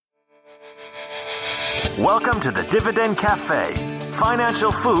Welcome to the Dividend Cafe,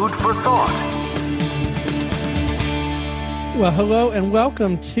 financial food for thought. Well, hello and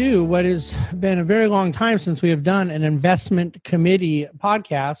welcome to what has been a very long time since we have done an investment committee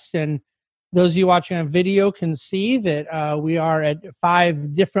podcast. And those of you watching on video can see that we are at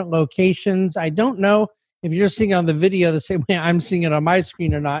 5 different locations. I don't know if you're seeing it on the video the same way I'm seeing it on my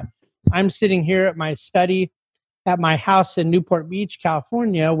screen or not. I'm sitting here at my study at my house in Newport Beach,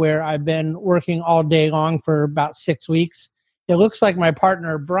 California, where I've been working all day long for about 6 weeks. It looks like my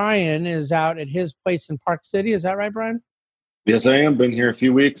partner, Brian, is out at his place in Park City. Is that right, Brian? Yes, I am. Been here a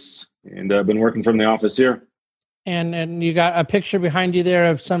few weeks, and I've been working from the office here. And you got a picture behind you there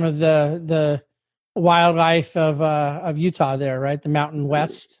of some of the wildlife of Utah there, right? The Mountain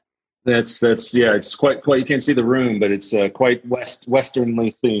West. That's yeah. It's quite. You can't see the room, but it's quite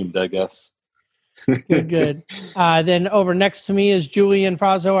westernly themed, I guess. Good. Then over next to me is Julian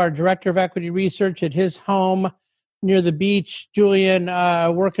Frazzo, our Director of Equity Research at his home near the beach. Julian,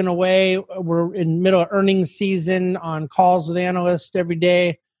 working away. We're in the middle of earnings season on calls with analysts every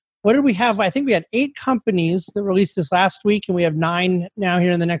day. What did we have? I think we had 8 companies that released this last week, and we have 9 now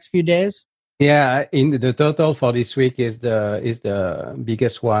here in the next few days. Yeah, in the total for this week is the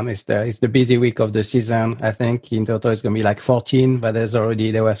biggest one. It's the busy week of the season. I think in total it's gonna be like 14, but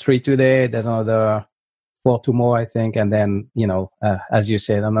there were 3 today. There's another 4 tomorrow, I think, and then as you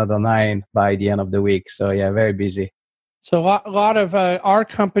said, another 9 by the end of the week. So yeah, very busy. So a lot of our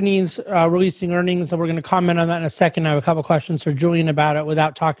companies releasing earnings, and we're going to comment on that in a second. I have a couple questions for Julian about it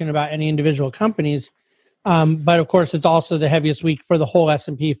without talking about any individual companies. But of course, it's also the heaviest week for the whole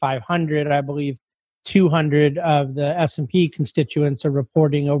S&P 500. I believe 200 of the S&P constituents are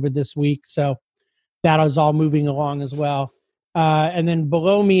reporting over this week. So that is all moving along as well. And then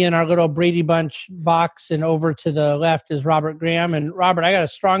below me in our little Brady Bunch box and over to the left is Robert Graham. And Robert, I got a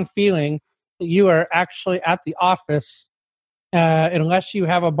strong feeling that you are actually at the office unless you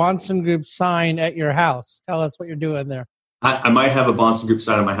have a Bahnsen Group sign at your house. Tell us what you're doing there. I might have a Bahnsen Group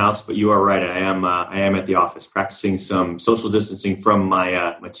sign at my house, but you are right. I am at the office practicing some social distancing from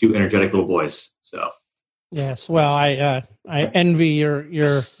my 2 energetic little boys. So yes, well, I envy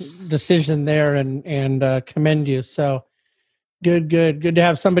your decision there and commend you. So good to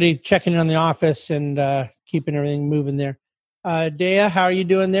have somebody checking in on the office and keeping everything moving there. Dea, how are you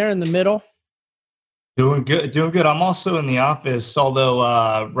doing there in the middle? Doing good. I'm also in the office,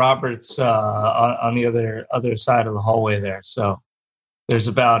 although Robert's on the other side of the hallway there. So there's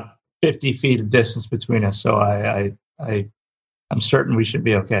about 50 feet of distance between us. So I'm certain we should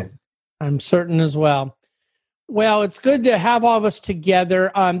be okay. I'm certain as well. Well, it's good to have all of us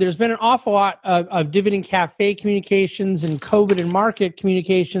together. There's been an awful lot of Dividend Cafe communications and COVID and market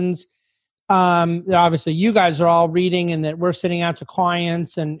communications that obviously you guys are all reading and that we're sending out to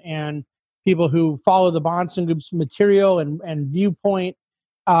clients and people who follow the Bahnsen Group's material and viewpoint.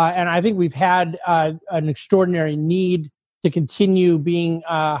 And I think we've had an extraordinary need to continue being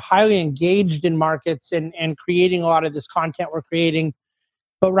highly engaged in markets and creating a lot of this content we're creating.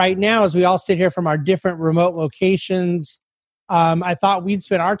 But right now, as we all sit here from our different remote locations, I thought we'd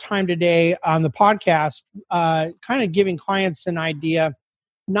spend our time today on the podcast kind of giving clients an idea,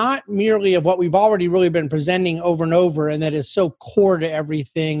 not merely of what we've already really been presenting over and over, and that is so core to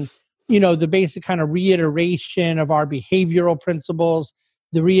everything, the basic kind of reiteration of our behavioral principles,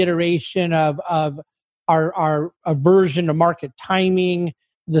 the reiteration of our aversion to market timing,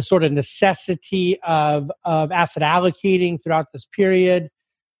 the sort of necessity of asset allocating throughout this period.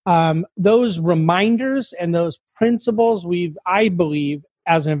 Those reminders and those principles I believe,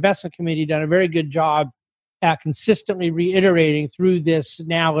 as an investment committee, done a very good job at consistently reiterating through this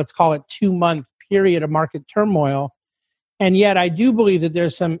now, let's call it 2-month period of market turmoil. And yet I do believe that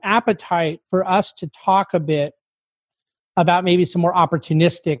there's some appetite for us to talk a bit about maybe some more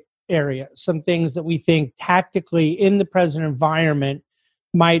opportunistic areas, some things that we think tactically in the present environment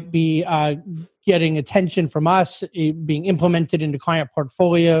might be getting attention from us, being implemented into client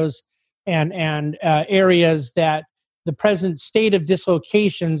portfolios, and areas that the present state of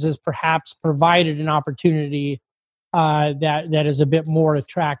dislocations has perhaps provided an opportunity that is a bit more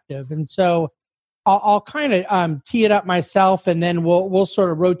attractive. And so I'll kind of tee it up myself, and then we'll sort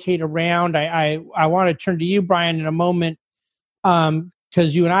of rotate around. I want to turn to you, Brian, in a moment,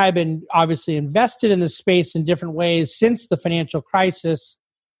 because you and I have been obviously invested in this space in different ways since the financial crisis,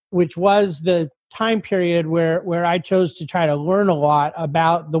 which was the time period where I chose to try to learn a lot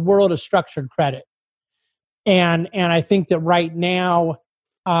about the world of structured credit. And I think that right now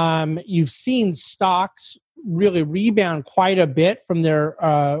you've seen stocks really rebound quite a bit from their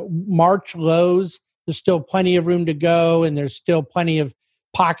March lows. There's still plenty of room to go, and there's still plenty of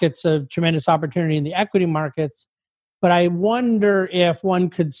pockets of tremendous opportunity in the equity markets. But I wonder if one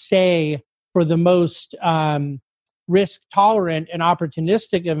could say for the most risk tolerant and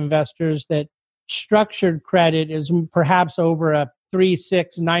opportunistic of investors that structured credit is perhaps over a 3,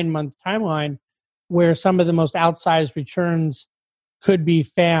 6, 9-month timeline where some of the most outsized returns could be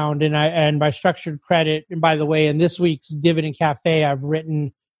found. And by structured credit, and by the way, in this week's Dividend Cafe, I've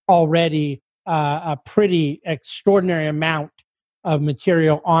written already a pretty extraordinary amount of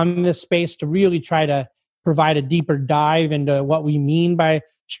material on this space to really try to provide a deeper dive into what we mean by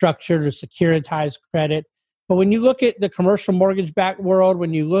structured or securitized credit. But when you look at the commercial mortgage-backed world,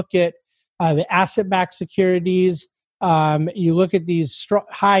 when you look at the asset-backed securities, you look at these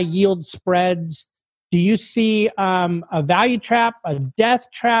high yield spreads, do you see a value trap, a death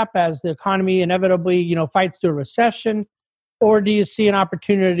trap as the economy inevitably, fights through a recession? Or do you see an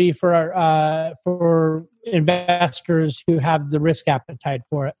opportunity for investors who have the risk appetite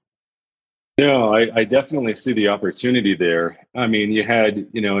for it? No, I definitely see the opportunity there. I mean, you had,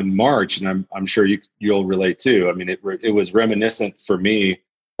 in March, and I'm sure you'll relate too. I mean, it was reminiscent for me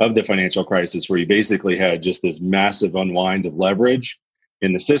of the financial crisis, where you basically had just this massive unwind of leverage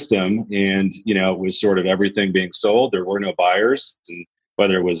in the system, and it was sort of everything being sold. There were no buyers, and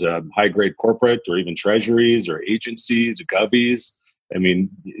whether it was a high grade corporate or even treasuries or agencies, govies. I mean,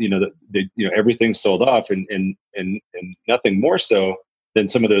 everything sold off, and nothing more so than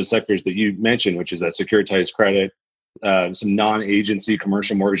some of those sectors that you mentioned, which is that securitized credit, some non-agency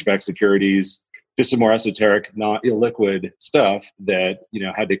commercial mortgage-backed securities, just some more esoteric, not illiquid stuff that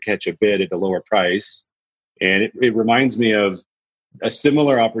had to catch a bid at a lower price. And it reminds me of a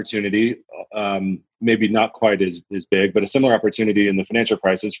similar opportunity, maybe not quite as big, but a similar opportunity in the financial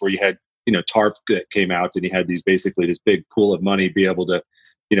crisis, where you had TARP that came out, and you had this big pool of money be able to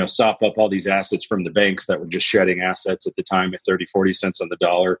sop up all these assets from the banks that were just shedding assets at the time at 30, 40 cents on the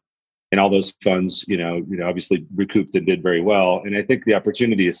dollar. And all those funds, obviously recouped and did very well. And I think the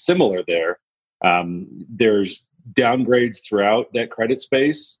opportunity is similar there. There's downgrades throughout that credit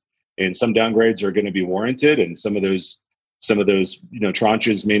space, and some downgrades are going to be warranted, and some of those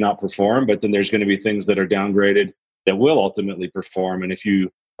tranches may not perform, but then there's going to be things that are downgraded that will ultimately perform. And if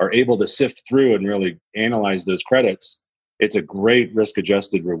you are able to sift through and really analyze those credits, it's a great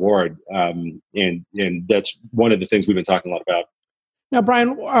risk-adjusted reward, and that's one of the things we've been talking a lot about. Now,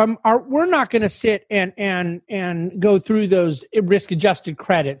 Brian, we're not going to sit and go through those risk-adjusted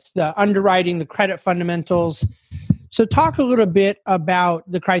credits, the underwriting, the credit fundamentals. So, talk a little bit about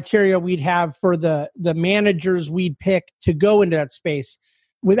the criteria we'd have for the managers we'd pick to go into that space,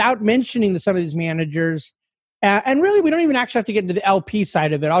 without mentioning some of these managers. And really, we don't even actually have to get into the LP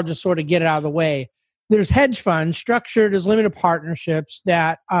side of it. I'll just sort of get it out of the way. There's hedge funds structured as limited partnerships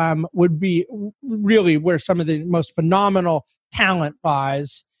that would be really where some of the most phenomenal talent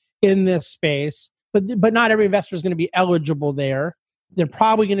lies in this space. But not every investor is going to be eligible there. They're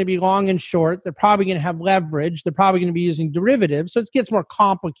probably going to be long and short. They're probably going to have leverage. They're probably going to be using derivatives. So it gets more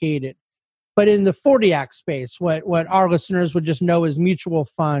complicated. But in the 40 Act space, what our listeners would just know as mutual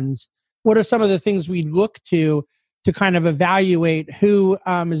funds, what are some of the things we look to kind of evaluate who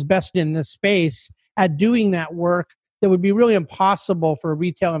is best in this space at doing that work that would be really impossible for a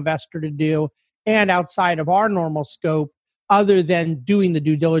retail investor to do, and outside of our normal scope, other than doing the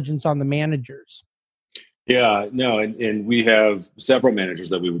due diligence on the managers? Yeah, no, and we have several managers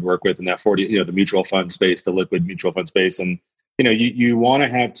that we would work with in that 40, the mutual fund space, the liquid mutual fund space. And, you want to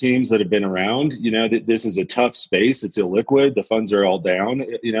have teams that have been around. This is a tough space. It's illiquid. The funds are all down.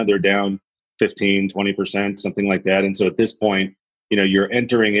 They're down 15, 20%, something like that. And so at this point, you're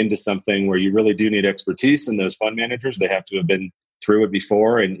entering into something where you really do need expertise in those fund managers. They have to have been through it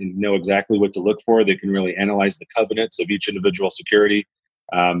before and know exactly what to look for. They can really analyze the covenants of each individual security.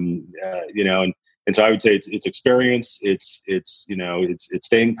 And so I would say it's experience, it's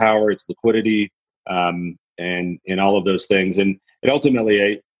staying power, it's liquidity, and all of those things. And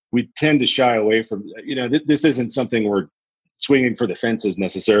ultimately, we tend to shy away from, this isn't something we're swinging for the fences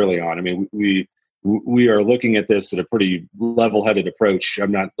necessarily on. I mean, we are looking at this at a pretty level-headed approach.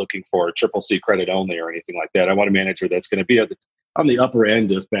 I'm not looking for CCC credit only or anything like that. I want a manager that's going to be on the upper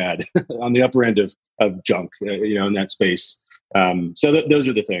end of bad, on the upper end of junk, in that space. So those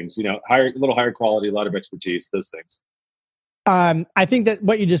are the things, a little higher quality, a lot of expertise, those things. I think that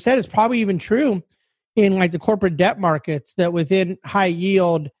what you just said is probably even true in like the corporate debt markets, that within high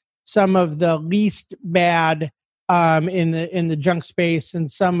yield, some of the least bad in the junk space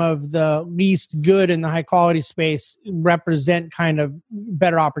and some of the least good in the high quality space represent kind of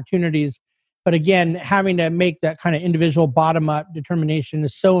better opportunities. But again, having to make that kind of individual bottom up determination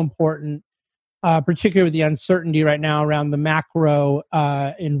is so important. particularly with the uncertainty right now around the macro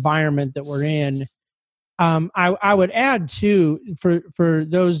environment that we're in. I would add too, for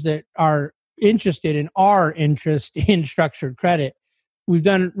those that are interested in our interest in structured credit, we've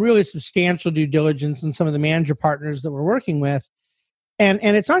done really substantial due diligence on some of the manager partners that we're working with. And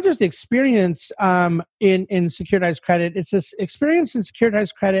it's not just experience in securitized credit, it's this experience in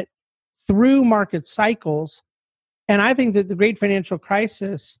securitized credit through market cycles. And I think that the great financial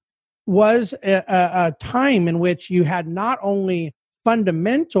crisis was a time in which you had not only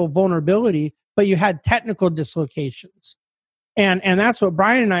fundamental vulnerability, but you had technical dislocations. And that's what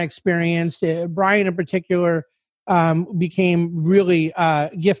Brian and I experienced. Brian in particular became really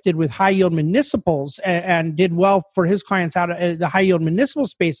gifted with high yield municipals and did well for his clients out of the high yield municipal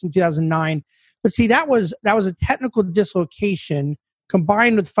space in 2009. But see, that was a technical dislocation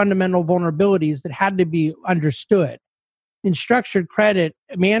combined with fundamental vulnerabilities that had to be understood. In structured credit,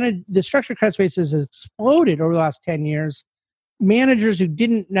 the structured credit space has exploded over the last 10 years. Managers who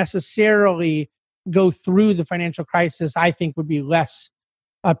didn't necessarily go through the financial crisis, I think, would be less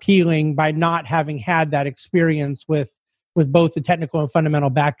appealing by not having had that experience with both the technical and fundamental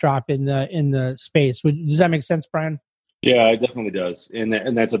backdrop in the space. Does that make sense, Brian? Yeah, it definitely does, and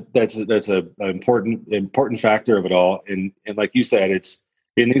that's a important factor of it all. And like you said, it's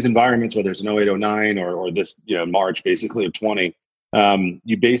in these environments, whether it's an 08, 09 or this March basically of 20,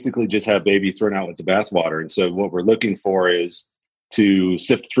 you basically just have baby thrown out with the bathwater. And so what we're looking for is to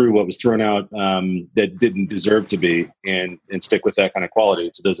sift through what was thrown out that didn't deserve to be, and stick with that kind of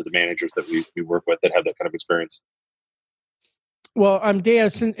quality. So those are the managers that we work with that have that kind of experience. Well,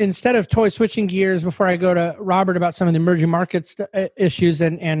 Dave, instead of switching gears before I go to Robert about some of the emerging markets issues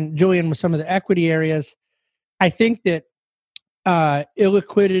and Julian with some of the equity areas, I think that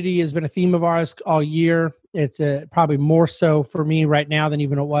illiquidity has been a theme of ours all year. It's probably more so for me right now than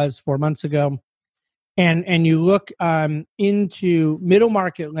even it was 4 months ago. And you look into middle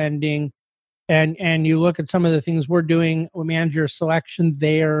market lending, and you look at some of the things we're doing with manager selection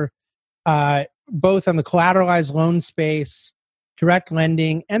there, both on the collateralized loan space, direct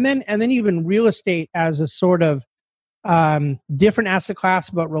lending, and then even real estate as a sort of different asset class,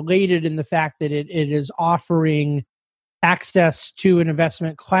 but related in the fact that it is offering access to an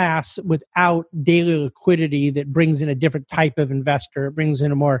investment class without daily liquidity that brings in a different type of investor. It brings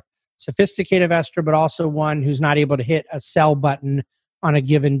in a more sophisticated investor, but also one who's not able to hit a sell button on a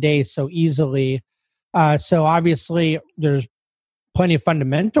given day so easily. So obviously there's plenty of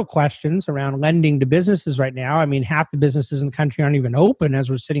fundamental questions around lending to businesses right now. I mean, half the businesses in the country aren't even open as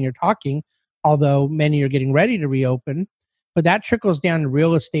we're sitting here talking, although many are getting ready to reopen. But that trickles down to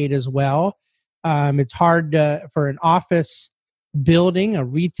real estate as well. It's hard for an office building, a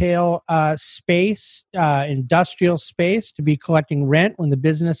retail space, industrial space to be collecting rent when the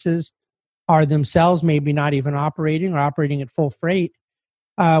businesses are themselves maybe not even operating or operating at full freight.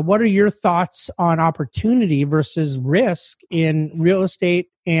 What are your thoughts on opportunity versus risk in real estate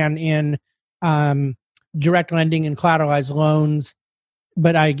and in direct lending and collateralized loans?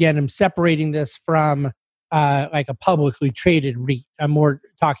 But again, I'm separating this from like a publicly traded REIT. I'm more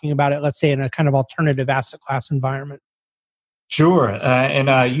talking about it, let's say, in a kind of alternative asset class environment. Sure.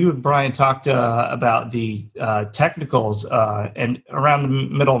 And you and Brian talked about the technicals, and around the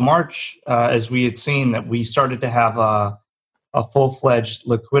middle of March, as we had seen that we started to have a full-fledged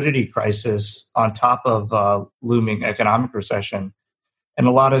liquidity crisis on top of looming economic recession. And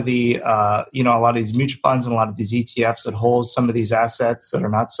a lot of the, a lot of these mutual funds and a lot of these ETFs that hold some of these assets that are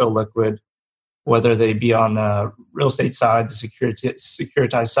not so liquid, whether they be on the real estate side, the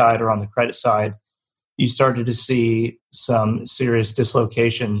securitized side, or on the credit side, you started to see some serious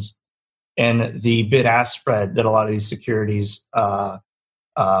dislocations in the bid-ask spread that a lot of these securities, were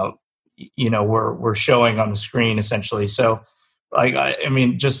showing on the screen, essentially. So, I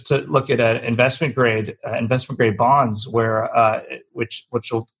mean, just to look at investment grade bonds, where which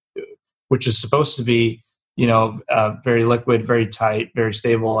is supposed to be, very liquid, very tight, very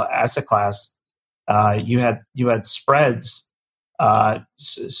stable asset class. You had spreads.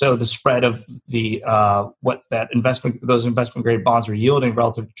 So the spread of the what those investment grade bonds were yielding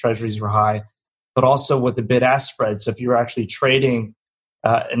relative to treasuries were high, but also with the bid ask spread. So if you were actually trading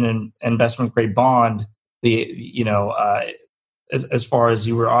an investment grade bond, as far as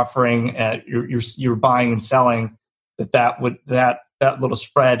you were offering, you were buying and selling, that little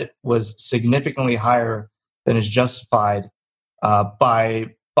spread was significantly higher than is justified by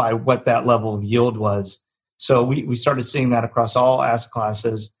what that level of yield was. So we started seeing that across all asset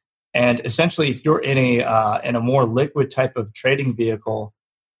classes. And essentially, if you're in a more liquid type of trading vehicle,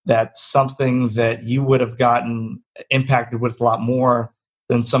 that's something that you would have gotten impacted with a lot more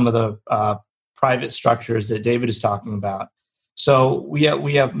than some of the private structures that David is talking about. So we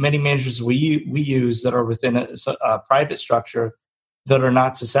have many managers we use that are within a private structure that are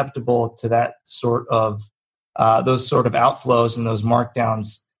not susceptible to that sort of those sort of outflows and those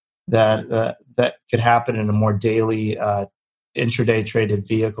markdowns that could happen in a more daily intraday traded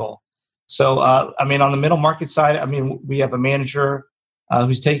vehicle. So I mean, on the middle market side, I mean, we have a manager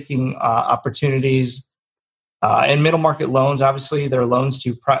who's taking opportunities in middle market loans. Obviously, there are loans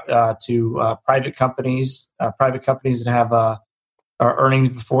to private companies that have are earnings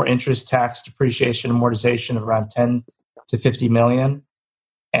before interest, tax, depreciation, amortization of around 10 to 50 million.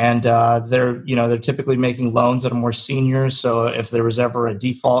 And they're typically making loans that are more senior. So if there was ever a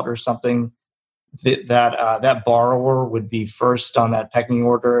default or something, that borrower would be first on that pecking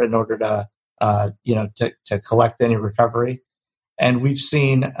order in order to collect any recovery. And we've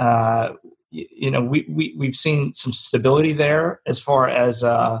seen we've seen some stability there as far as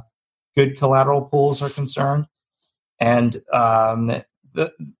good collateral pools are concerned. And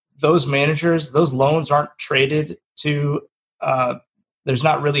those managers, those loans aren't traded to. There's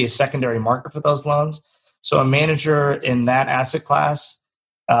not really a secondary market for those loans. So a manager in that asset class,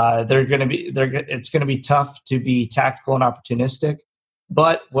 it's going to be tough to be tactical and opportunistic.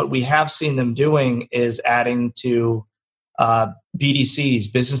 But what we have seen them doing is adding to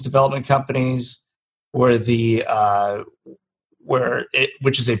BDCs, business development companies, which is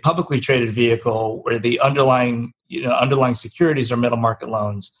a publicly traded vehicle where the underlying securities are middle market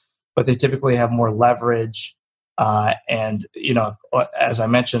loans, but they typically have more leverage. And as I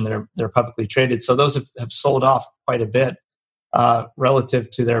mentioned, they're publicly traded. So those have sold off quite a bit relative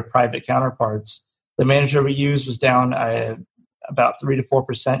to their private counterparts. The manager we used was down about 3 to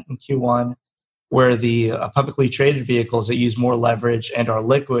 4% in Q1, where the publicly traded vehicles that use more leverage and are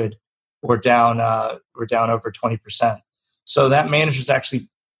liquid were down over 20%. So that manager is actually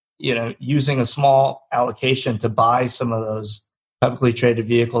using a small allocation to buy some of those publicly traded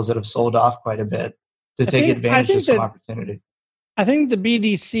vehicles that have sold off quite a bit to take advantage of some opportunity. I think the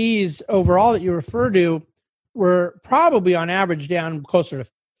BDCs overall that you refer to were probably on average down closer to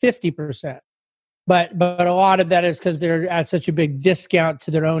 50%. But a lot of that is because they're at such a big discount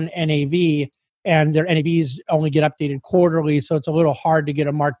to their own NAV, and their NAVs only get updated quarterly, so it's a little hard to get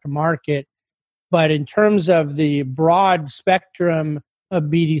a mark to market. But in terms of the broad spectrum of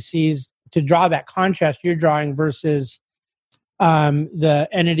BDCs, to draw that contrast you're drawing versus the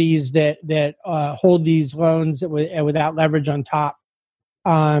entities that hold these loans without leverage on top,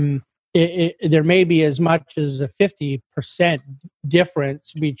 there may be as much as a 50%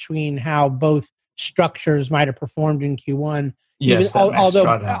 difference between how both structures might have performed in Q1. Yes,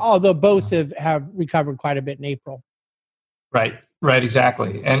 although both have recovered quite a bit in April. Right,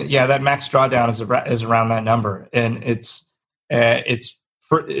 exactly, and yeah, that max drawdown is around that number, and it's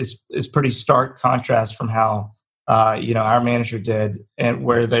pretty stark contrast from how our manager did, and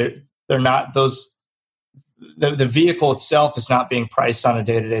where they're not those. The vehicle itself is not being priced on a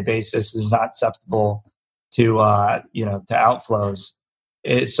day-to-day basis, is not susceptible to outflows.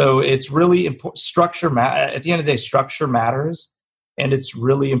 So it's really important. Structure at the end of the day, structure matters, and it's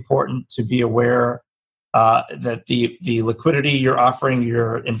really important to be aware that the liquidity you're offering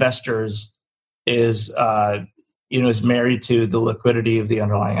your investors is married to the liquidity of the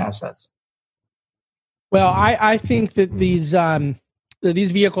underlying assets. Well, I think that these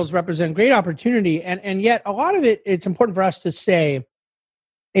vehicles represent great opportunity, and yet a lot of it's important for us to say,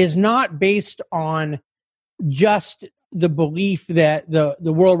 is not based on just the belief that the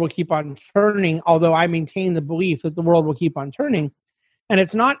world will keep on turning, although I maintain the belief that the world will keep on turning. And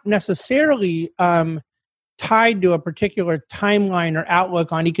it's not necessarily tied to a particular timeline or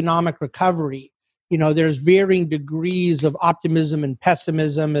outlook on economic recovery. There's varying degrees of optimism and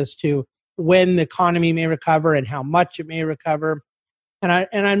pessimism as to when the economy may recover and how much it may recover. And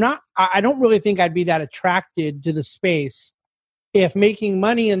I don't really think I'd be that attracted to the space if making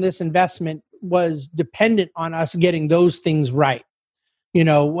money in this investment was dependent on us getting those things right.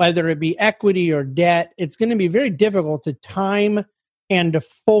 Whether it be equity or debt, it's going to be very difficult to time and to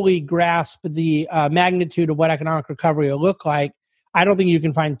fully grasp the magnitude of what economic recovery will look like. I don't think you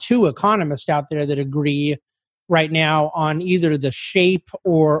can find two economists out there that agree right now on either the shape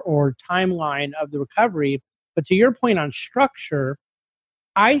or timeline of the recovery. But to your point on structure,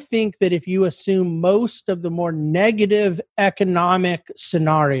 I think that if you assume most of the more negative economic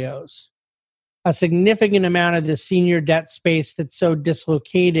scenarios, a significant amount of the senior debt space that's so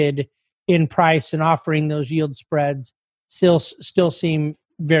dislocated in price and offering those yield spreads still seem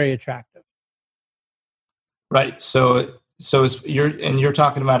very attractive. Right. So you're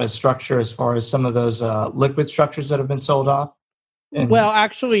talking about a structure as far as some of those liquid structures that have been sold off? Well,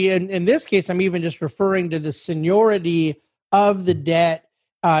 actually, in this case, I'm even just referring to the seniority of the debt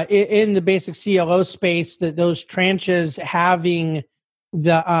in the basic CLO space, that those tranches having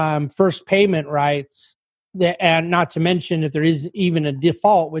the first payment rights, and not to mention if there is even a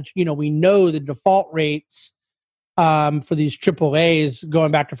default, which, we know the default rates for these AAAs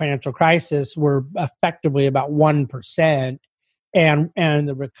going back to financial crisis were effectively about 1%. And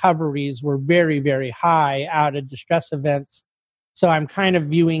the recoveries were very, very high out of distress events. So I'm kind of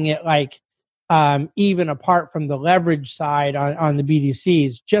viewing it like, even apart from the leverage side on the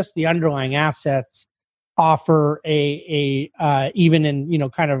BDCs, just the underlying assets offer even in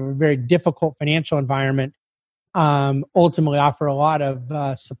kind of a very difficult financial environment, ultimately offer a lot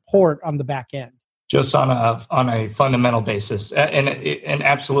of support on the back end. Just on a fundamental basis, and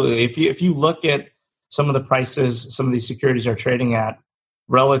absolutely, if you look at some of the prices some of these securities are trading at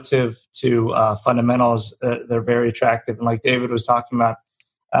relative to fundamentals, they're very attractive. And like David was talking about,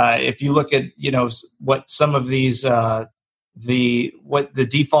 if you look at what some of these the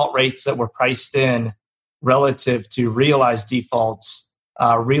default rates that were priced in relative to realized defaults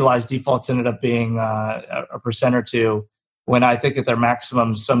ended up being a percent or two. When I think at their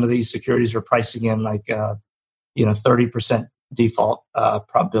maximum, some of these securities were pricing in like 30% default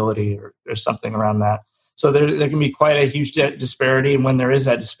probability or something around that. So there can be quite a huge disparity, and when there is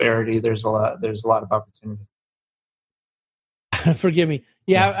that disparity, there's a lot of opportunity. Forgive me.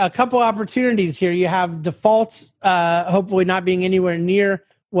 Yeah, a couple opportunities here. You have defaults, hopefully not being anywhere near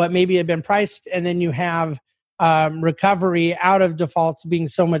what maybe had been priced, and then you have recovery out of defaults being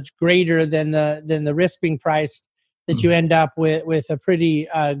so much greater than the risk being priced, that you end up with a pretty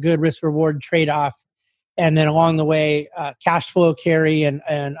good risk reward trade off, and then along the way, cash flow carry and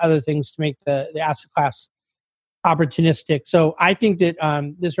other things to make the asset class opportunistic. So I think that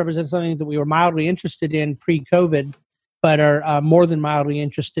this represents something that we were mildly interested in pre-COVID, but are more than mildly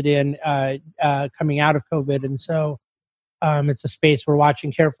interested in coming out of COVID. And so it's a space we're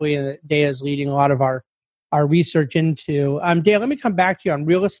watching carefully, and that Dea is leading a lot of our research into. Dea, let me come back to you on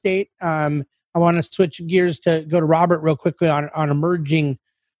real estate. I want to switch gears to go to Robert real quickly on emerging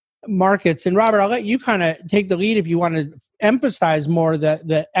markets. And Robert, I'll let you kind of take the lead if you want to emphasize more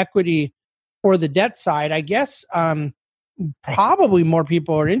the equity or the debt side. I guess probably more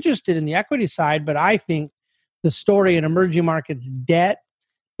people are interested in the equity side, but I think the story in emerging markets debt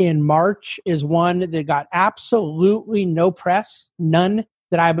in March is one that got absolutely no press, none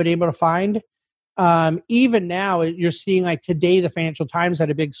that I've been able to find. Even now, you're seeing like today, the Financial Times had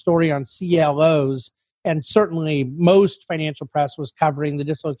a big story on CLOs, and certainly most financial press was covering the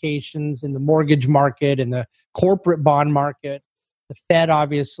dislocations in the mortgage market and the corporate bond market. The Fed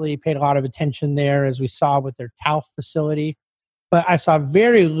obviously paid a lot of attention there, as we saw with their TALF facility. But I saw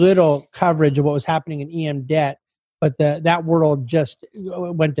very little coverage of what was happening in EM debt. But that world just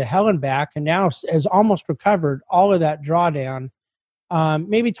went to hell and back, and now has almost recovered all of that drawdown.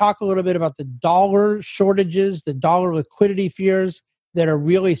 Maybe talk a little bit about the dollar shortages, the dollar liquidity fears that are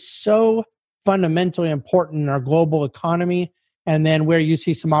really so fundamentally important in our global economy, and then where you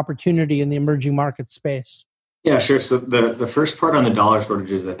see some opportunity in the emerging market space. Yeah, sure. So the first part on the dollar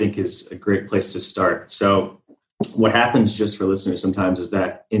shortages, I think, is a great place to start. So what happens, just for listeners sometimes, is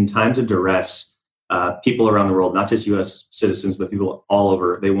that in times of duress, people around the world, not just U.S. citizens, but people all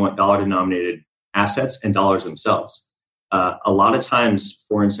over, they want dollar-denominated assets and dollars themselves. A lot of times,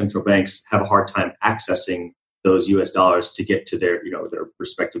 foreign central banks have a hard time accessing those U.S. dollars to get to their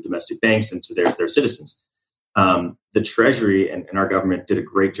respective domestic banks and to their citizens. The Treasury and our government did a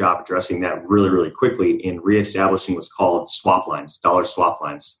great job addressing that really, really quickly in reestablishing what's called swap lines, dollar swap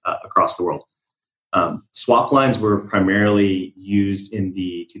lines across the world. Swap lines were primarily used in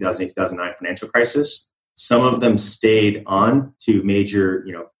the 2008-2009 financial crisis. Some of them stayed on to major,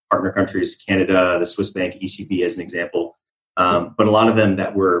 partner countries, Canada, the Swiss bank, ECB as an example. But a lot of them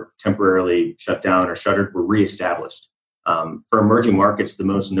that were temporarily shut down or shuttered were reestablished. For emerging markets, the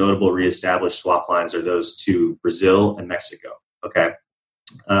most notable reestablished swap lines are those to Brazil and Mexico. Okay,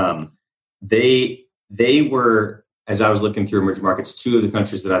 they were, as I was looking through emerging markets, two of the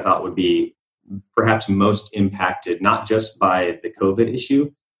countries that I thought would be perhaps most impacted, not just by the COVID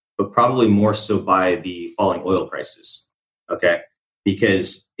issue, but probably more so by the falling oil prices. Okay,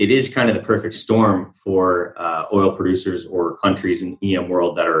 because it is kind of the perfect storm for oil producers or countries in the EM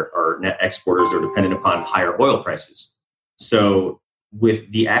world that are net exporters or dependent upon higher oil prices. So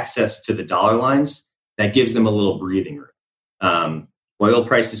with the access to the dollar lines, that gives them a little breathing room. Oil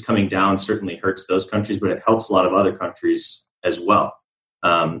prices coming down certainly hurts those countries, but it helps a lot of other countries as well.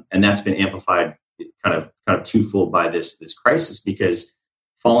 And that's been amplified kind of twofold by this crisis, because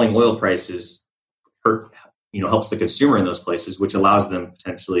falling oil prices hurt helps the consumer in those places, which allows them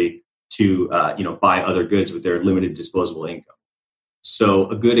potentially to buy other goods with their limited disposable income. So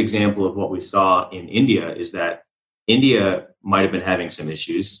a good example of what we saw in India is that India might have been having some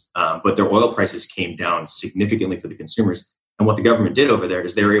issues, but their oil prices came down significantly for the consumers. And what the government did over there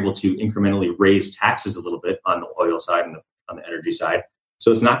is they were able to incrementally raise taxes a little bit on the oil side and on the energy side.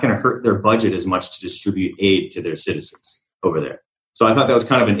 So it's not going to hurt their budget as much to distribute aid to their citizens over there. So I thought that was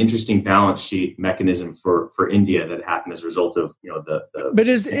kind of an interesting balance sheet mechanism for India that happened as a result of the. But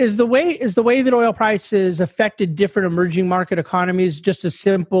is the way that oil prices affected different emerging market economies just as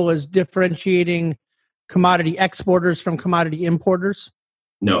simple as differentiating commodity exporters from commodity importers?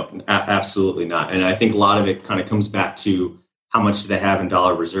 No, absolutely not. And I think a lot of it kind of comes back to how much do they have in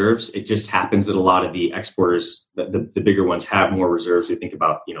dollar reserves. It just happens that a lot of the exporters, the bigger ones, have more reserves. We think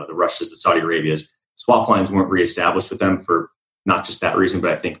about the Russias, the Saudi Arabias. Swap lines weren't reestablished with them for not just that reason,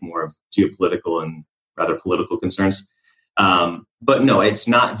 but I think more of geopolitical and rather political concerns. But no, it's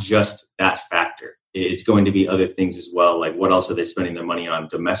not just that factor. It's going to be other things as well. Like what else are they spending their money on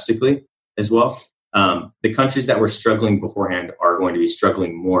domestically as well? The countries that were struggling beforehand are going to be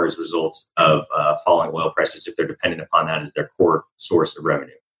struggling more as a result of falling oil prices if they're dependent upon that as their core source of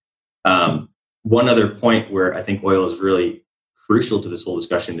revenue. One other point where I think oil is really crucial to this whole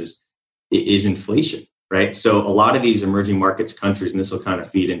discussion is inflation, right? So a lot of these emerging markets countries, and this will kind of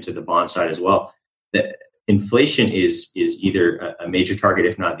feed into the bond side as well, that inflation is either a major target,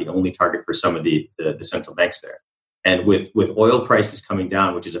 if not the only target for some of the central banks there. And with oil prices coming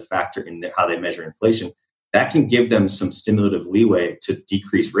down, which is a factor in how they measure inflation, that can give them some stimulative leeway to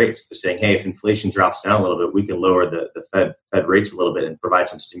decrease rates. They're saying, hey, if inflation drops down a little bit, we can lower the Fed rates a little bit and provide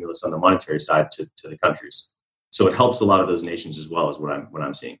some stimulus on the monetary side to the countries. So it helps a lot of those nations as well, is what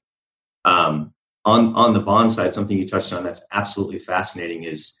I'm seeing. On the bond side, something you touched on that's absolutely fascinating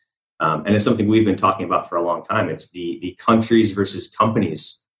is, and it's something we've been talking about for a long time, it's the countries versus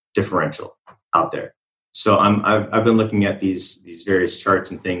companies differential out there. So I've been looking at these various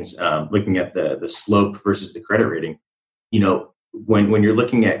charts and things, looking at the slope versus the credit rating. When you're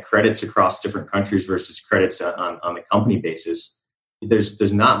looking at credits across different countries versus credits on the company basis,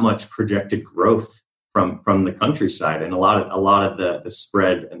 there's not much projected growth from the countryside, and a lot of the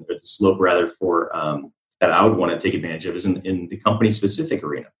spread and the slope rather for that I would want to take advantage of is in the company specific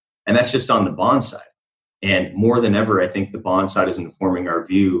arena, and that's just on the bond side. And more than ever, I think the bond side is informing our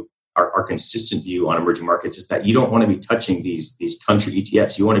view. Our consistent view on emerging markets is that you don't want to be touching these country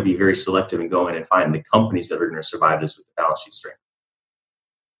ETFs. You want to be very selective and go in and find the companies that are going to survive this with the balance sheet strength.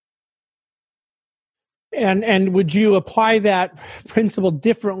 And would you apply that principle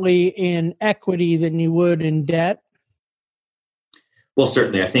differently in equity than you would in debt? Well,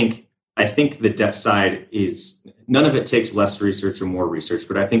 certainly. I think the debt side is, none of it takes less research or more research,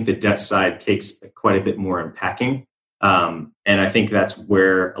 but I think the debt side takes quite a bit more unpacking. And I think that's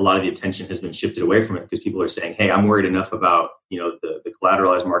where a lot of the attention has been shifted away from it, because people are saying, hey, I'm worried enough about, the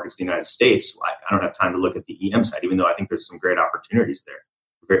collateralized markets in the United States. I don't have time to look at the EM side, even though I think there's some great opportunities there,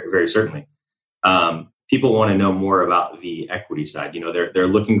 very, very certainly. People want to know more about the equity side. They're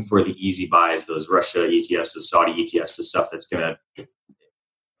looking for the easy buys, those Russia ETFs, the Saudi ETFs, the stuff that's going to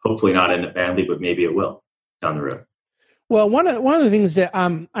hopefully not end up badly, but maybe it will down the road. Well, one of the things that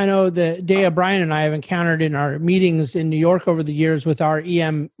I know that Dea Bryan and I have encountered in our meetings in New York over the years with our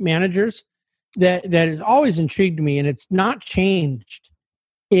EM managers that has always intrigued me, and it's not changed,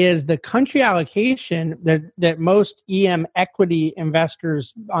 is the country allocation that most EM equity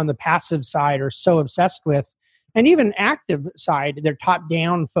investors on the passive side are so obsessed with, and even active side, their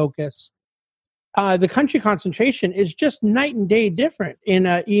top-down focus. The country concentration is just night and day different in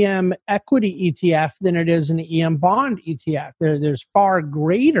an EM equity ETF than it is in an EM bond ETF. There's far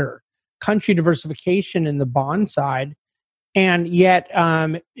greater country diversification in the bond side. And yet,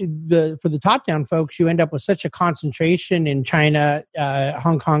 for the top-down folks, you end up with such a concentration in China,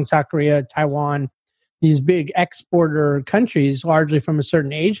 Hong Kong, South Korea, Taiwan, these big exporter countries, largely from a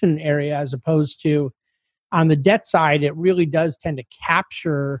certain Asian area, as opposed to on the debt side, it really does tend to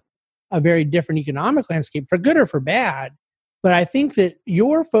capture a very different economic landscape, for good or for bad. But I think that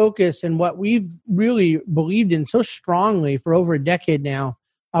your focus and what we've really believed in so strongly for over a decade now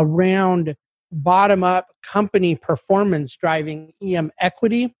around bottom-up company performance driving EM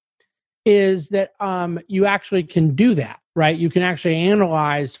equity is that you actually can do that, right? You can actually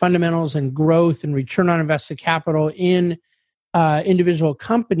analyze fundamentals and growth and return on invested capital in individual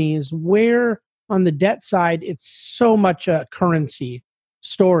companies, where on the debt side, it's so much a currency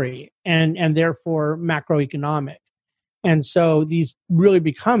story and therefore macroeconomic. And so these really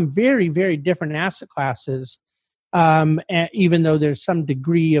become very, very different asset classes, even though there's some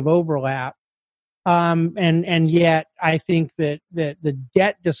degree of overlap. And yet I think that the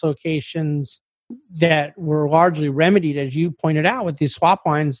debt dislocations that were largely remedied, as you pointed out, with these swap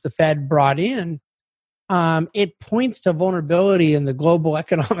lines the Fed brought in, it points to vulnerability in the global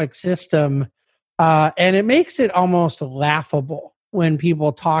economic system, and it makes it almost laughable when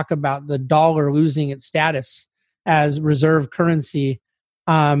people talk about the dollar losing its status as reserve currency,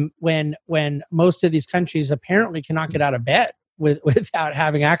 when most of these countries apparently cannot get out of bed without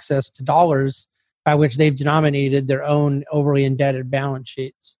having access to dollars by which they've denominated their own overly indebted balance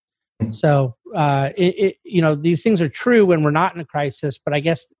sheets. So, these things are true when we're not in a crisis, but I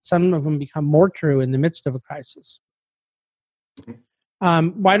guess some of them become more true in the midst of a crisis.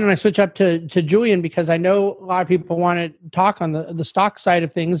 Why don't I switch up to Julian, because I know a lot of people want to talk on the stock side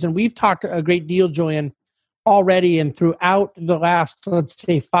of things, and we've talked a great deal, Julian, already and throughout the last, let's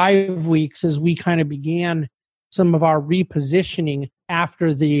say, 5 weeks as we kind of began some of our repositioning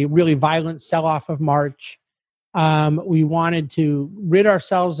after the really violent sell-off of March. We wanted to rid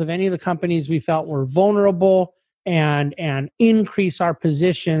ourselves of any of the companies we felt were vulnerable and increase our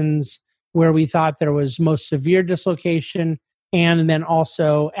positions where we thought there was most severe dislocation, and then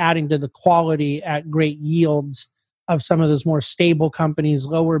also adding to the quality at great yields of some of those more stable companies,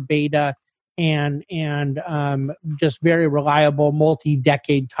 lower beta, and just very reliable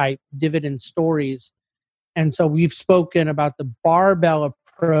multi-decade type dividend stories. And so we've spoken about the barbell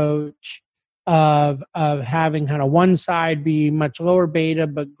approach of having kind of one side be much lower beta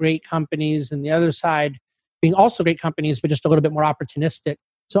but great companies, and the other side being also great companies but just a little bit more opportunistic.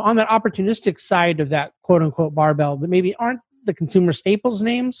 So on that opportunistic side of that quote unquote barbell, that maybe aren't the consumer staples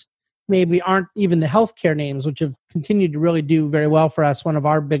names, maybe aren't even the healthcare names, which have continued to really do very well for us, one of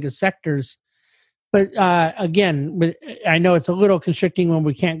our biggest sectors. But again, I know it's a little constricting when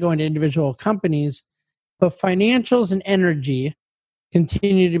we can't go into individual companies, but financials and energy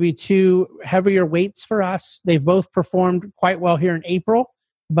continue to be two heavier weights for us. They've both performed quite well here in April,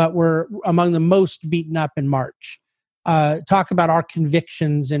 but were among the most beaten up in March. Talk about our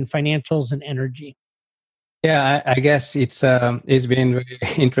convictions in financials and energy. Yeah, I guess it's been very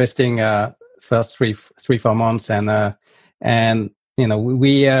interesting first 3-4 months, and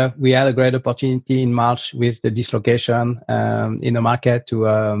we had a great opportunity in March with the dislocation in the market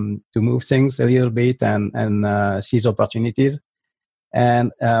to move things a little bit and seize opportunities.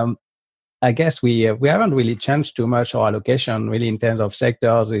 And I guess we haven't really changed too much our allocation really in terms of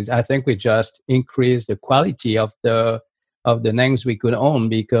sectors. I think we just increased the quality of the names we could own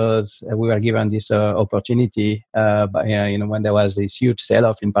because we were given this opportunity. When there was this huge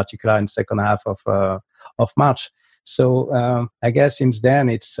sell-off, in particular in second half of March. So I guess since then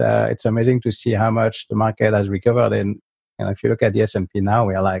it's amazing to see how much the market has recovered. And if you look at the S&P now,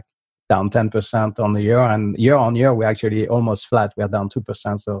 we are like down 10% on the year, and year on year we're actually almost flat. We're down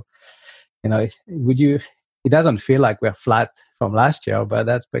 2%. So it doesn't feel like we're flat from last year, but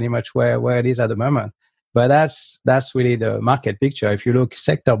that's pretty much where it is at the moment. But that's really the market picture. If you look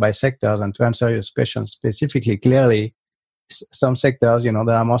sector by sector, and to answer your question specifically, clearly, some sectors, that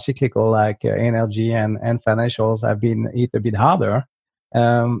are more cyclical, like energy and financials, have been hit a bit harder.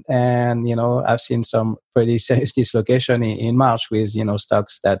 I've seen some pretty serious dislocation in March with,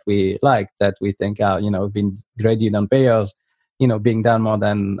 stocks that we like, that we think are, been great dividend payers, being down more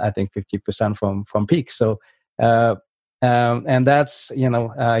than, I think, 50% from peak. So, and that's,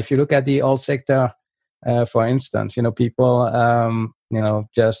 if you look at the oil sector, for instance, people,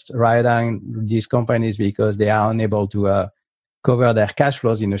 just write down these companies because they are unable to cover their cash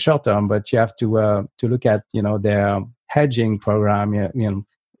flows in the short term. But you have to look at, their hedging program,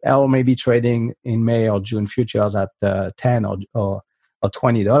 or maybe trading in May or June futures at $10 or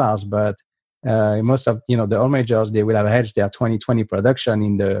 $20. But most of the oil majors, they will have hedged their 2020 production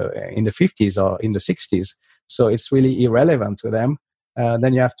in the 50s or in the 60s. So it's really irrelevant to them.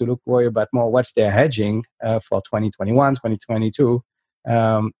 Then you have to worry about more what's their hedging for 2021, 2022.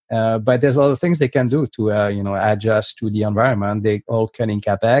 But there's other things they can do to adjust to the environment. They all cutting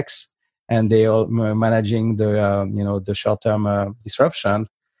capex, and they all managing the short term disruption.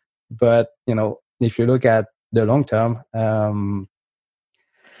 But if you look at the long term,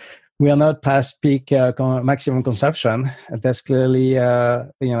 we are not past peak maximum consumption. There's clearly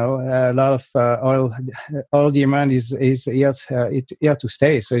a lot of oil demand is here to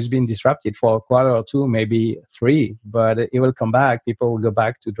stay. So it's been disrupted for a quarter or two, maybe 3, but it will come back. People will go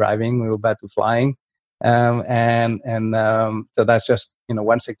back to driving, will go back to flying, so that's just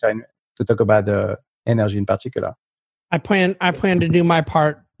one sector to talk about the energy in particular. I plan to do my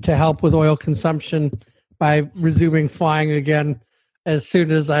part to help with oil consumption by resuming flying again as soon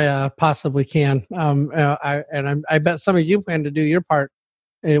as I possibly can. I bet some of you plan to do your part.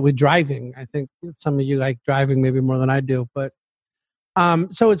 with driving. I think some of you like driving maybe more than I do, but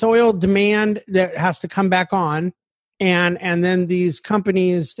so it's oil demand that has to come back on, and then these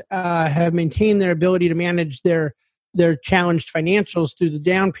companies have maintained their ability to manage their challenged financials through the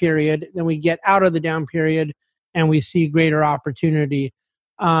down period. Then we get out of the down period, and we see greater opportunity.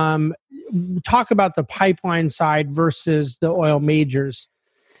 Talk about the pipeline side versus the oil majors.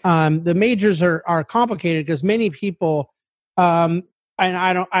 The majors are complicated because many people, and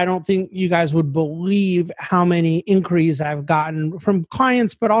I don't think you guys would believe how many inquiries I've gotten from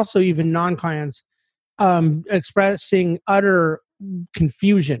clients, but also even non-clients, expressing utter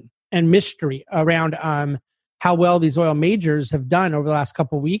confusion and mystery around how well these oil majors have done over the last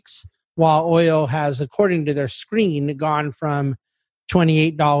couple of weeks, while oil has, according to their screen, gone from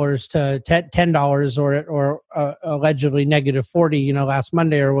 $28 to $10 or allegedly negative 40, last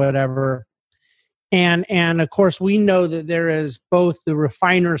Monday or whatever. And of course, we know that there is both the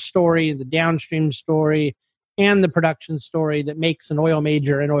refiner story, the downstream story, and the production story that makes an oil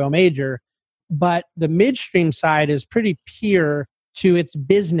major an oil major. But the midstream side is pretty pure to its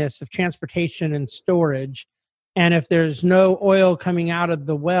business of transportation and storage. And if there's no oil coming out of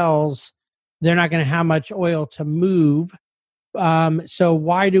the wells, they're not going to have much oil to move. So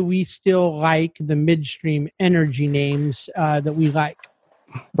why do we still like the midstream energy names that we like?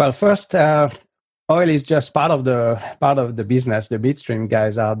 Well, first, oil is just part of the business. The midstream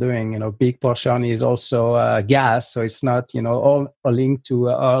guys are doing, big portion is also gas, so it's not all linked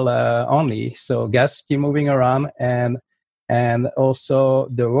to oil only. So gas still moving around, and also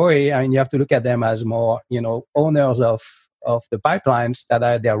the ROI. I mean, you have to look at them as more owners of the pipelines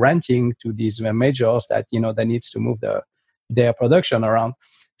that they're renting to these majors that that needs to move their production around.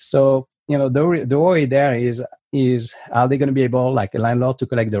 So the worry there is are they going to be able, like a landlord, to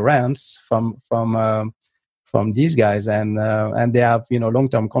collect the rents from these guys, and they have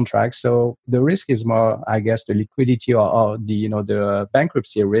long-term contracts. So the risk is more, I guess, the liquidity or the the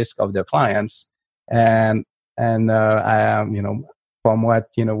bankruptcy risk of the clients. And from what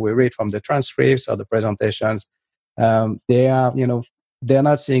we read from the transcripts or the presentations, they are they're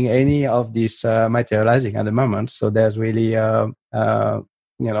not seeing any of this materializing at the moment. So there's really,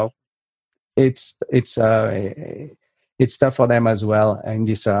 it's tough for them as well in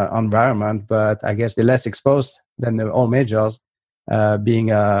this environment. But I guess they're less exposed than the oil majors, being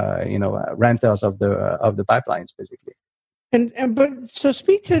renters of the pipelines, basically. But so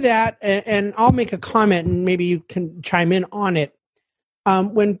speak to that, and I'll make a comment, and maybe you can chime in on it.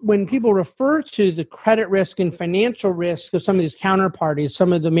 When people refer to the credit risk and financial risk of some of these counterparties,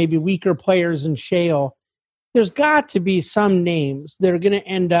 some of the maybe weaker players in shale, there's got to be some names that are going to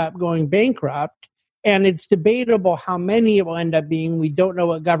end up going bankrupt, and it's debatable how many it will end up being. We don't know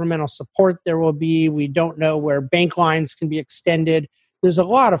what governmental support there will be. We don't know where bank lines can be extended. There's a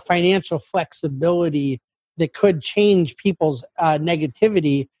lot of financial flexibility that could change people's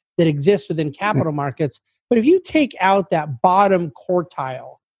negativity that exists within capital markets. But if you take out that bottom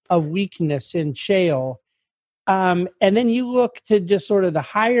quartile of weakness in shale, and then you look to just sort of the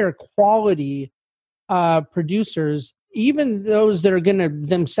higher quality producers, even those that are going to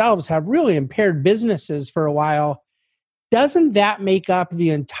themselves have really impaired businesses for a while, doesn't that make up the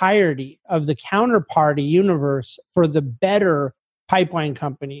entirety of the counterparty universe for the better pipeline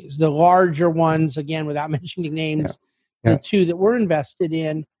companies, the larger ones, again, without mentioning names, the two that we're invested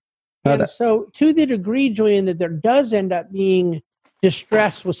in? And so to the degree, Julian, that there does end up being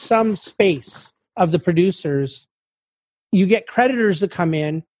distress with some space of the producers, you get creditors that come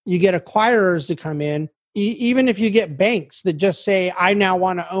in, you get acquirers that come in, even if you get banks that just say, I now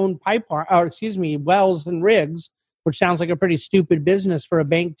want to own wells and rigs, which sounds like a pretty stupid business for a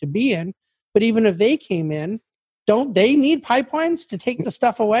bank to be in. But even if they came in, don't they need pipelines to take the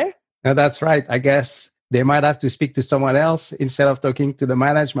stuff away? No, that's right. I guess they might have to speak to someone else instead of talking to the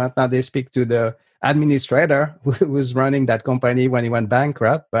management. Now they speak to the administrator who was running that company when he went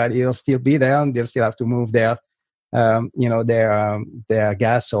bankrupt, but he'll still be there and they'll still have to move their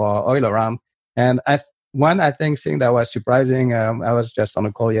gas or oil around. And one thing that was surprising, I was just on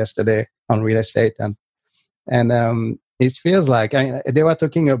a call yesterday on real estate, and it feels like they were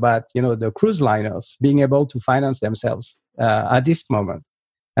talking about the cruise liners being able to finance themselves at this moment.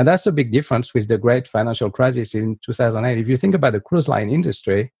 And that's a big difference with the great financial crisis in 2008. If you think about the cruise line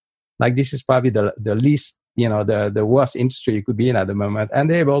industry, like this is probably the least, the worst industry you could be in at the moment, and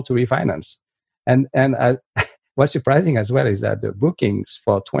they're able to refinance. And what's surprising as well is that the bookings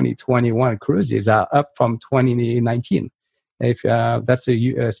for 2021 cruises are up from 2019. If that's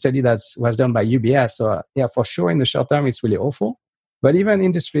a study that was done by UBS. So for sure in the short term, it's really awful. But even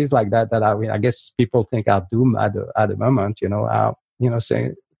industries like that are, I guess people think are doomed at the moment,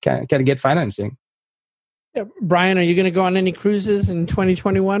 say can get financing. Yeah. Brian, are you going to go on any cruises in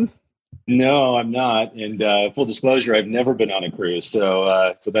 2021? No, I'm not. And full disclosure, I've never been on a cruise,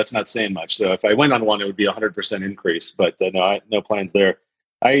 so that's not saying much. So if I went on one, it would be 100% increase. But no plans there.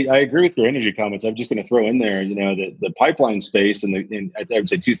 I agree with your energy comments. I'm just going to throw in there, the pipeline space, and I would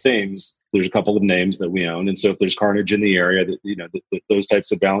say two things. There's a couple of names that we own, and so if there's carnage in the area, that those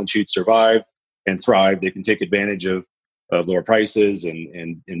types of balance sheets survive and thrive. They can take advantage of lower prices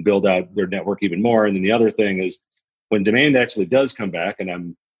and build out their network even more. And then the other thing is when demand actually does come back,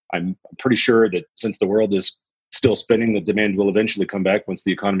 and I'm pretty sure that since the world is still spinning, the demand will eventually come back once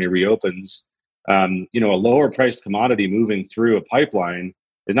the economy reopens. A lower priced commodity moving through a pipeline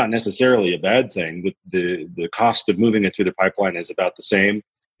is not necessarily a bad thing. The cost of moving it through the pipeline is about the same.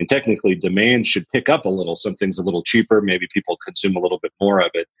 And technically, demand should pick up a little. Something's a little cheaper. Maybe people consume a little bit more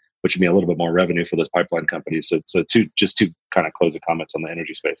of it, which would mean a little bit more revenue for those pipeline companies. So two kind of closing comments on the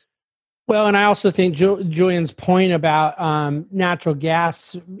energy space. Well, and I also think Julian's point about natural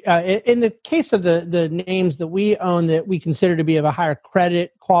gas, in the case of the names that we own that we consider to be of a higher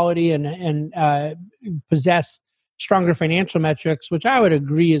credit quality and possess stronger financial metrics, which I would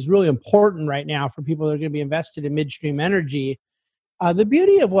agree is really important right now for people that are going to be invested in midstream energy. The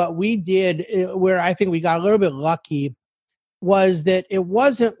beauty of what we did, where I think we got a little bit lucky, was that it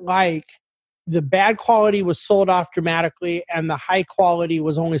wasn't like the bad quality was sold off dramatically and the high quality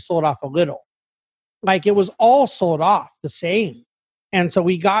was only sold off a little. Like it was all sold off the same. And so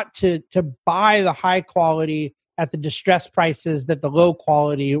we got to buy the high quality at the distressed prices that the low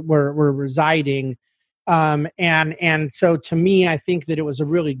quality were residing. And so to me, I think that it was a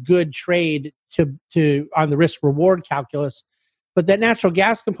really good trade to on the risk reward calculus. But that natural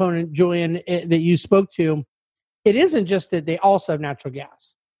gas component, Julian, that you spoke to, it isn't just that they also have natural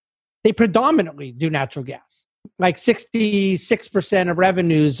gas. They predominantly do natural gas, like 66% of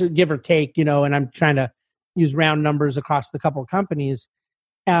revenues, give or take, and I'm trying to use round numbers across the couple of companies.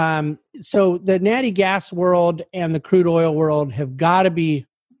 So the natty gas world and the crude oil world have got to be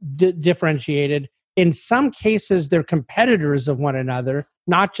differentiated. In some cases, they're competitors of one another,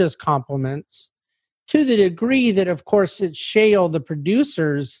 not just complements, to the degree that, of course, it's shale, the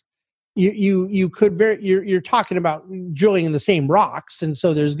producers. You're talking about drilling in the same rocks, and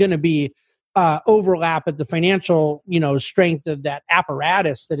so there's going to be overlap at the financial strength of that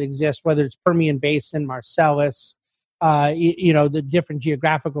apparatus that exists, whether it's Permian Basin, Marcellus, the different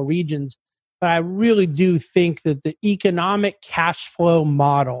geographical regions. But I really do think that the economic cash flow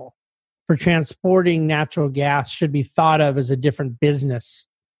model for transporting natural gas should be thought of as a different business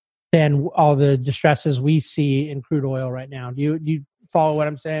than all the distresses we see in crude oil right now. Do you follow what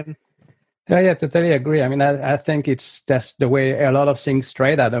I'm saying? Yeah, totally agree. I mean, I think that's the way a lot of things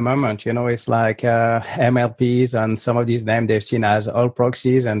trade at the moment. It's like MLPs and some of these names they've seen as oil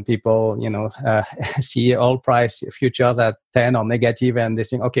proxies, and people, see oil price futures at 10 or negative, and they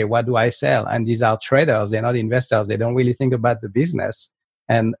think, okay, what do I sell? And these are traders; they're not investors. They don't really think about the business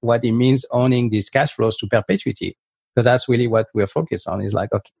and what it means owning these cash flows to perpetuity. Because that's really what we're focused on. Is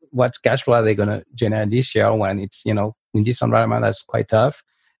like, okay, what cash flow are they going to generate this year when it's in this environment that's quite tough?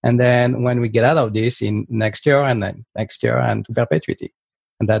 And then when we get out of this in next year and then next year and to perpetuity.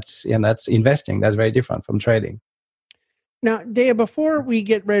 And that's investing. That's very different from trading. Now, Dea, before we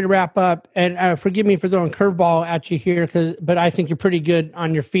get ready to wrap up, and forgive me for throwing curveball at you here, but I think you're pretty good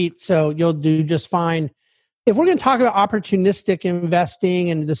on your feet, so you'll do just fine. If we're going to talk about opportunistic investing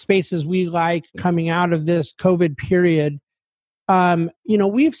and the spaces we like coming out of this COVID period,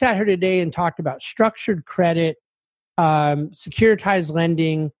 we've sat here today and talked about structured credit, securitized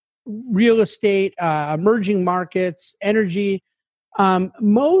lending, real estate, emerging markets, energy.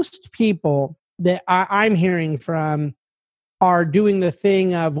 Most people that I'm hearing from are doing the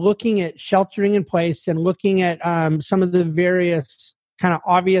thing of looking at sheltering in place and looking at some of the various kind of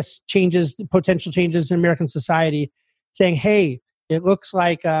obvious changes, potential changes in American society, saying, hey, it looks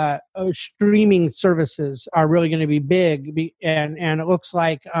like streaming services are really going to be big, and it looks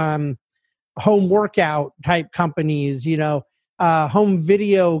like home workout type companies, home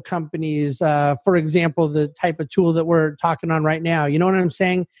video companies, for example, the type of tool that we're talking on right now. You know what I'm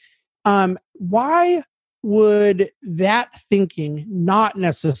saying? Why would that thinking not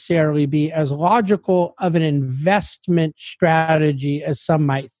necessarily be as logical of an investment strategy as some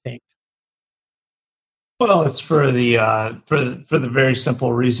might think? Well, it's for the very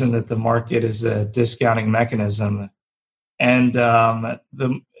simple reason that the market is a discounting mechanism, and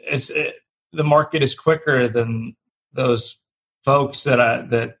the market is quicker than those folks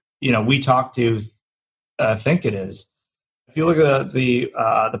that we talk to think it is. If you look at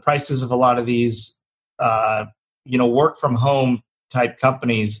the prices of a lot of these, work from home type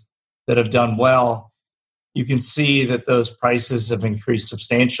companies that have done well, you can see that those prices have increased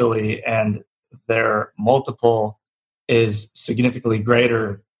substantially and their multiple is significantly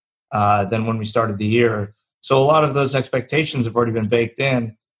greater than when we started the year. So a lot of those expectations have already been baked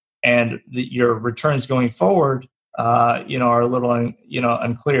in, and your returns going forward, are a little,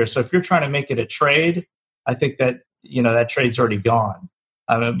 unclear. So if you're trying to make it a trade, I think that that trade's already gone.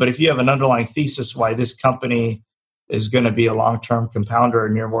 But if you have an underlying thesis why this company is going to be a long-term compounder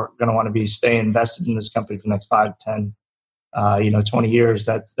and you're going to want to be stay invested in this company for the next 5, 10, 20 years,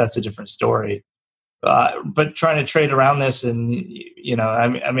 that's a different story. But trying to trade around this, and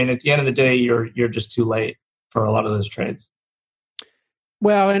I mean, at the end of the day, you're just too late for a lot of those trades.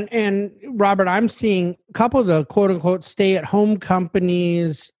 Well, and Robert, I'm seeing a couple of the quote unquote stay-at-home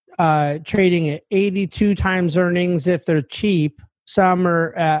companies trading at 82 times earnings if they're cheap. Some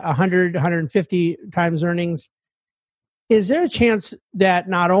are at 100, 150 times earnings. Is there a chance that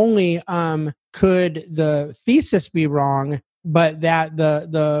not only could the thesis be wrong, but that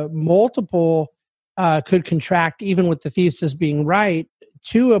the multiple could contract even with the thesis being right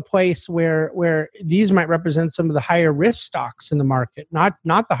to a place where these might represent some of the higher risk stocks in the market, not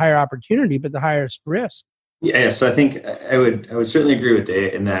the higher opportunity, but the highest risk? Yeah. So I think I would certainly agree with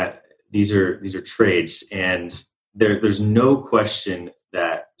Dave in that these are trades, and there's no question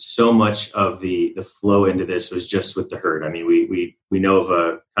that so much of the flow into this was just with the herd. I mean, we know of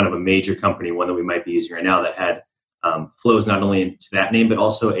a kind of a major company, one that we might be using right now, that had flows not only into that name, but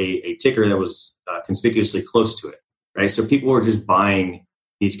also a ticker that was conspicuously close to it, right? So people were just buying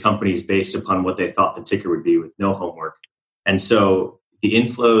these companies based upon what they thought the ticker would be with no homework. And so the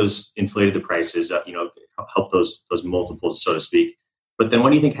inflows inflated the prices, helped those multiples, so to speak. But then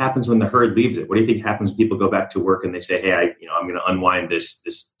what do you think happens when the herd leaves it? What do you think happens when people go back to work and they say, hey, I'm going to unwind this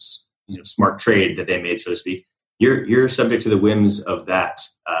smart trade that they made, so to speak? You're subject to the whims of that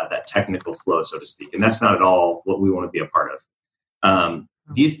technical flow, so to speak. And that's not at all what we want to be a part of.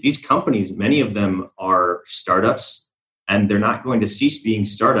 These companies, many of them are startups, and they're not going to cease being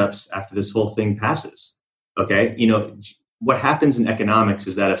startups after this whole thing passes. Okay. What happens in economics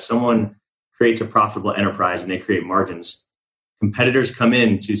is that if someone creates a profitable enterprise and they create margins, competitors come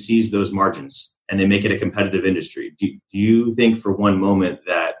in to seize those margins and they make it a competitive industry. Do you think for one moment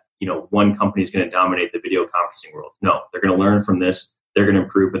that, one company is going to dominate the video conferencing world? No, they're going to learn from this. They're going to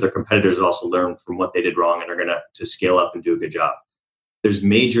improve, but their competitors also learn from what they did wrong and are going to scale up and do a good job. There's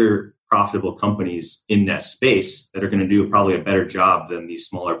major profitable companies in that space that are going to do probably a better job than these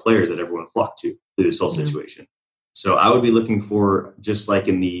smaller players that everyone flocked to through this whole situation. So I would be looking for, just like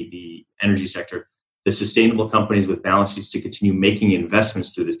in the energy sector, the sustainable companies with balance sheets to continue making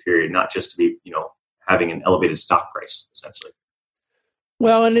investments through this period, not just to be, having an elevated stock price, essentially.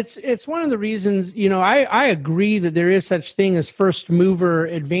 Well, and it's one of the reasons, I agree that there is such thing as first mover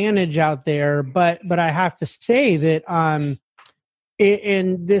advantage out there, but I have to say that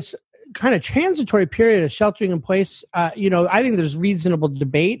in this kind of transitory period of sheltering in place, I think there's reasonable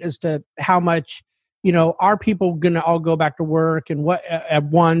debate as to how much, are people going to all go back to work and what at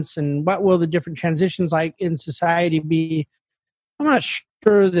once, and what will the different transitions like in society be? I'm not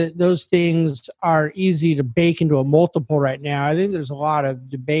sure that those things are easy to bake into a multiple right now. I think there's a lot of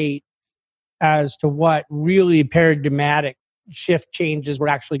debate as to what really paradigmatic shift changes we're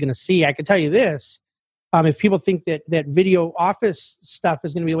actually going to see. I can tell you this. If people think that video office stuff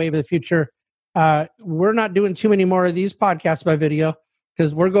is going to be the way of the future, we're not doing too many more of these podcasts by video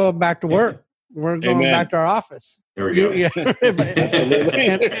because we're going back to work. We're going back to our office. There we go.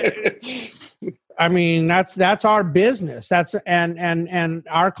 I mean, that's our business. That's and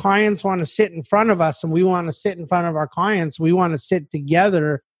our clients want to sit in front of us, and we want to sit in front of our clients. We want to sit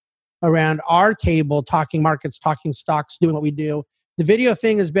together around our table, talking markets, talking stocks, doing what we do. The video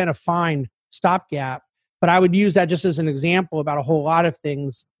thing has been a fine stopgap, but I would use that just as an example about a whole lot of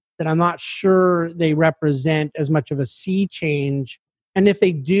things that I'm not sure they represent as much of a sea change. And if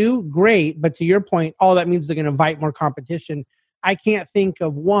they do, great. But to your point, all that means they're going to invite more competition. I can't think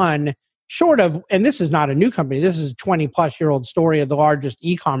of one short of, and this is not a new company. This is a 20-plus-year-old story of the largest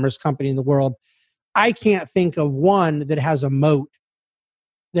e-commerce company in the world. I can't think of one that has a moat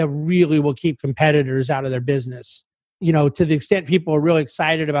that really will keep competitors out of their business. To the extent people are really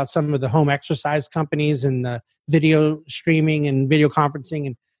excited about some of the home exercise companies and the video streaming and video conferencing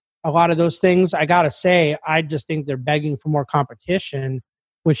and a lot of those things, I got to say, I just think they're begging for more competition,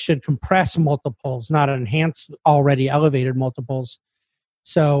 which should compress multiples, not enhance already elevated multiples.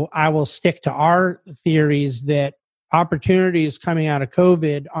 So I will stick to our theories that opportunities coming out of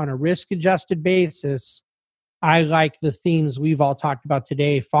COVID on a risk-adjusted basis, I like the themes we've all talked about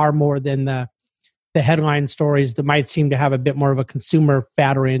today far more than the the headline stories that might seem to have a bit more of a consumer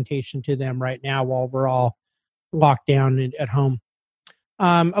fat orientation to them right now while we're all locked down at home.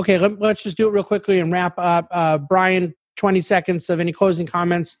 Okay, let's just do it real quickly and wrap up. Brian, 20 seconds of any closing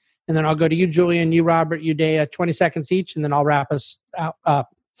comments, and then I'll go to you, Julian, you, Robert, you, Dea, 20 seconds each, and then I'll wrap us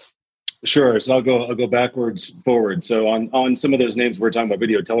up. Sure. So I'll go backwards, forward. So on some of those names we're talking about,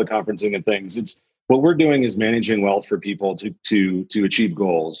 video teleconferencing and things. It's what we're doing is managing wealth for people to achieve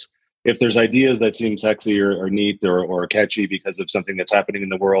goals. If there's ideas that seem sexy or neat or catchy because of something that's happening in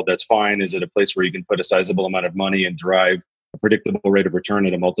the world, that's fine. Is it a place where you can put a sizable amount of money and derive a predictable rate of return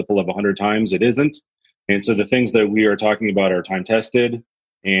at a multiple of 100 times? It isn't. And so the things that we are talking about are time tested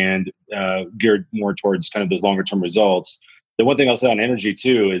and geared more towards kind of those longer term results. The one thing I'll say on energy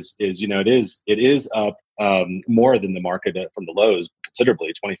too is it is up more than the market from the lows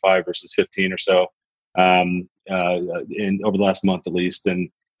considerably, 25 versus 15 or so in over the last month at least, and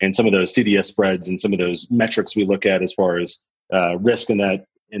some of those CDS spreads and some of those metrics we look at as far as risk in that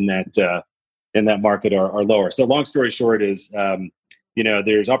market are lower. So long story short is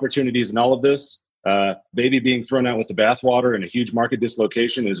there's opportunities in all of this. Baby being thrown out with the bathwater and a huge market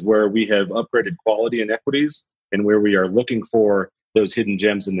dislocation is where we have upgraded quality in equities and where we are looking for those hidden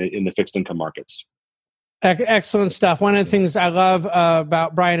gems in the fixed income markets. Excellent stuff. One of the things I love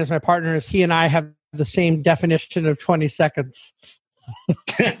about Brian as my partner is he and I have the same definition of 20 seconds.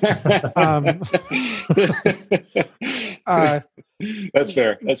 That's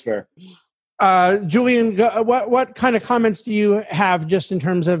fair. Julian, what kind of comments do you have just in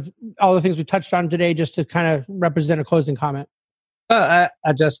terms of all the things we touched on today, just to kind of represent a closing comment? I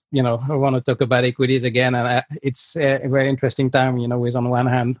just, I want to talk about equities again. And it's a very interesting time, with on one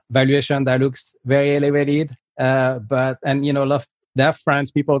hand, valuation that looks very elevated. There are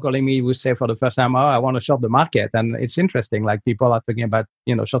friends, people calling me who say for the first time, I want to short the market. And it's interesting, like people are talking about,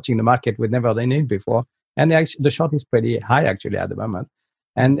 shorting the market with never done it before. And the short is pretty high actually at the moment.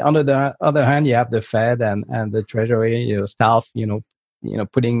 And on the other hand, you have the Fed and the Treasury, staff,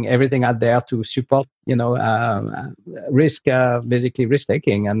 putting everything out there to support, basically risk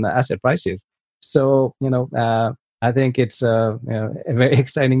taking and asset prices. So, I think it's a very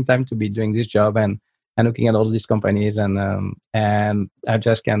exciting time to be doing this job and looking at all these companies. And I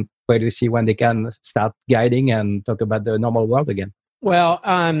just can't wait to see when they can start guiding and talk about the normal world again. Well,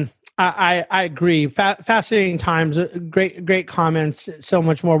 I agree. Fascinating times. Great comments. So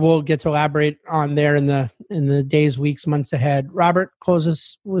much more we'll get to elaborate on there in the days, weeks, months ahead. Robert, close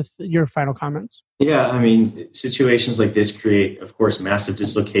us with your final comments. Yeah, I mean, situations like this create, of course, massive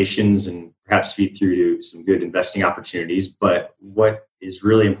dislocations and perhaps feed through to some good investing opportunities. But what is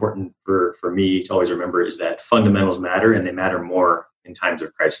really important for me to always remember is that fundamentals matter, and they matter more in times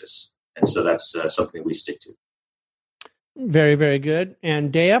of crisis. And so that's something we stick to. Very, very good.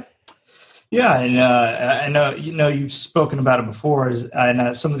 And Dea? Yeah, and I know you've spoken about it before.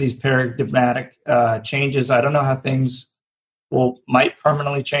 And some of these paradigmatic changes, I don't know how things might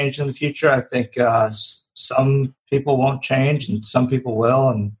permanently change in the future. I think some people won't change, and some people will,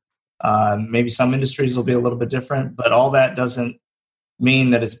 and maybe some industries will be a little bit different. But all that doesn't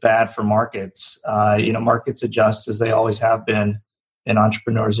mean that it's bad for markets. Markets adjust as they always have been, and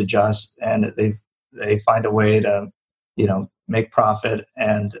entrepreneurs adjust, and they find a way to make profit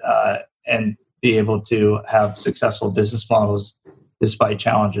and be able to have successful business models despite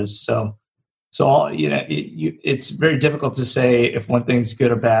challenges. So it's very difficult to say if one thing's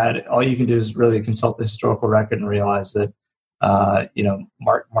good or bad. All you can do is really consult the historical record and realize that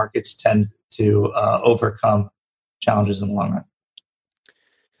markets tend to overcome challenges in the long run.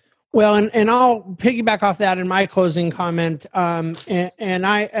 Well, and I'll piggyback off that in my closing comment. And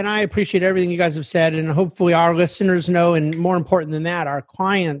I appreciate everything you guys have said, and hopefully our listeners know, and more important than that, our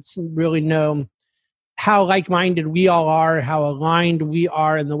clients really know how like-minded we all are, how aligned we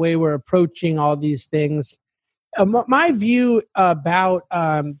are in the way we're approaching all these things. My view about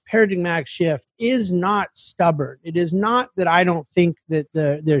paradigmatic shift is not stubborn. It is not that I don't think that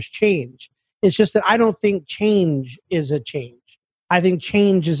there's change. It's just that I don't think change is a change. I think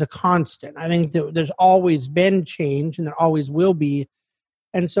change is a constant. I think that there's always been change, and there always will be.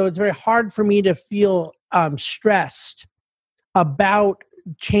 And so it's very hard for me to feel stressed about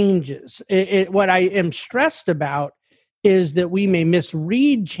changes. What I am stressed about is that we may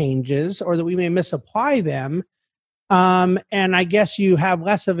misread changes or that we may misapply them. And I guess you have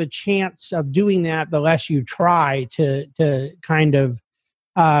less of a chance of doing that the less you try to kind of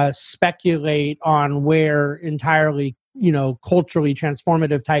speculate on where entirely culturally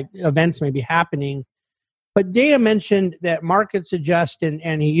transformative type events may be happening. But Dea mentioned that markets adjust,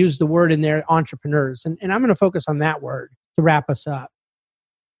 and he used the word in there, entrepreneurs. And I'm going to focus on that word to wrap us up.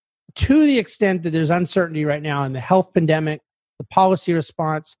 to the extent that there's uncertainty right now in the health pandemic, the policy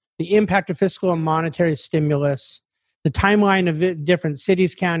response, the impact of fiscal and monetary stimulus, the timeline of different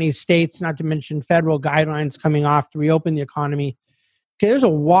cities, counties, states, not to mention federal guidelines coming off to reopen the economy. Okay, there's a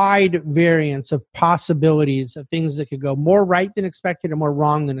wide variance of possibilities of things that could go more right than expected and more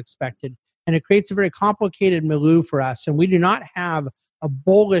wrong than expected. And it creates a very complicated milieu for us. And we do not have a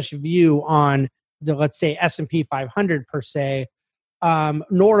bullish view on the, let's say, S&P 500 per se,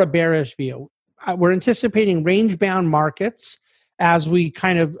 nor a bearish view. We're anticipating range-bound markets as we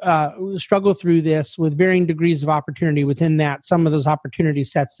kind of struggle through this with varying degrees of opportunity within that, some of those opportunity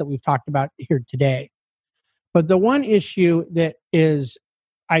sets that we've talked about here today. But the one issue that is,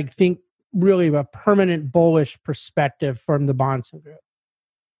 I think, really a permanent bullish perspective from the Bahnsen Group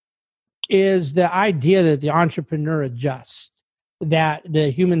is the idea that the entrepreneur adjusts, that the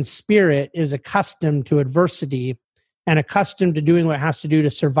human spirit is accustomed to adversity and accustomed to doing what it has to do to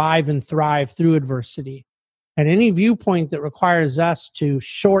survive and thrive through adversity. And any viewpoint that requires us to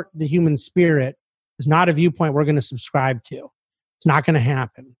short the human spirit is not a viewpoint we're going to subscribe to. It's not going to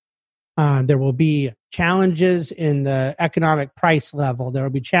happen. There will be challenges in the economic price level. There will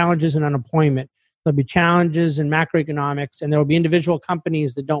be challenges in unemployment. There'll be challenges in macroeconomics, and there will be individual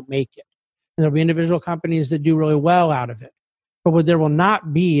companies that don't make it. And there'll be individual companies that do really well out of it. But what there will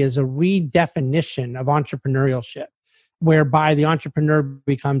not be is a redefinition of entrepreneurship, whereby the entrepreneur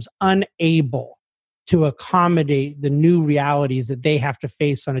becomes unable to accommodate the new realities that they have to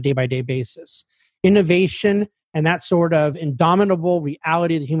face on a day-by-day basis. Innovation and that sort of indomitable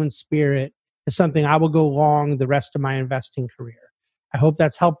reality of the human spirit is something I will go long the rest of my investing career. I hope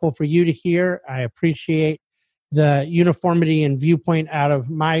that's helpful for you to hear. I appreciate the uniformity and viewpoint out of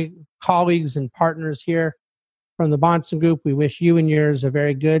my colleagues and partners here from the Bahnsen Group. We wish you and yours a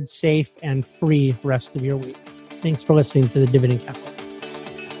very good, safe, and free rest of your week. Thanks for listening to the Dividend Cafe.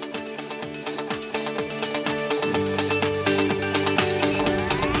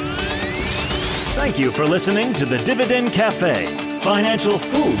 Thank you for listening to the Dividend Cafe, financial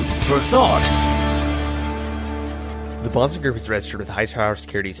food for thought. The Bahnsen Group is registered with Hightower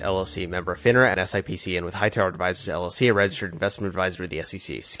Securities LLC, member of FINRA and SIPC, and with Hightower Advisors LLC, a registered investment advisor of the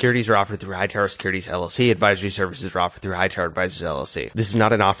SEC. Securities are offered through Hightower Securities LLC. Advisory services are offered through Hightower Advisors LLC. This is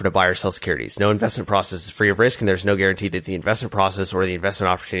not an offer to buy or sell securities. No investment process is free of risk, and there's no guarantee that the investment process or the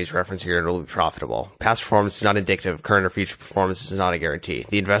investment opportunities referenced here will be profitable. Past performance is not indicative of current or future performance. Is not a guarantee.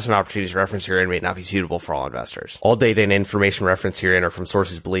 The investment opportunities referenced herein may not be suitable for all investors. All data and information referenced herein are from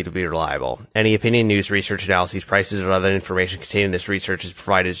sources believed to be reliable. Any opinion, news, research, analyses, prices, or other information contained in this research is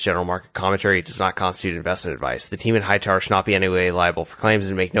provided as general market commentary. It does not constitute investment advice. The team at Hightower should not be in any way liable for claims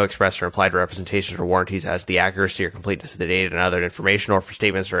and make no express or implied representations or warranties as to the accuracy or completeness of the data and other information, or for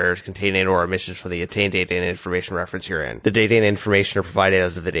statements or errors contained in or omissions from the obtained data and information referenced herein. The data and information are provided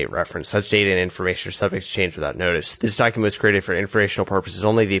as of the date referenced. Such data and information are subject to change without notice. This document was created for informational purposes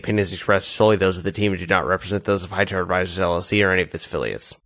only. The opinions expressed are solely those of the team and do not represent those of Hightower Advisors LLC or any of its affiliates.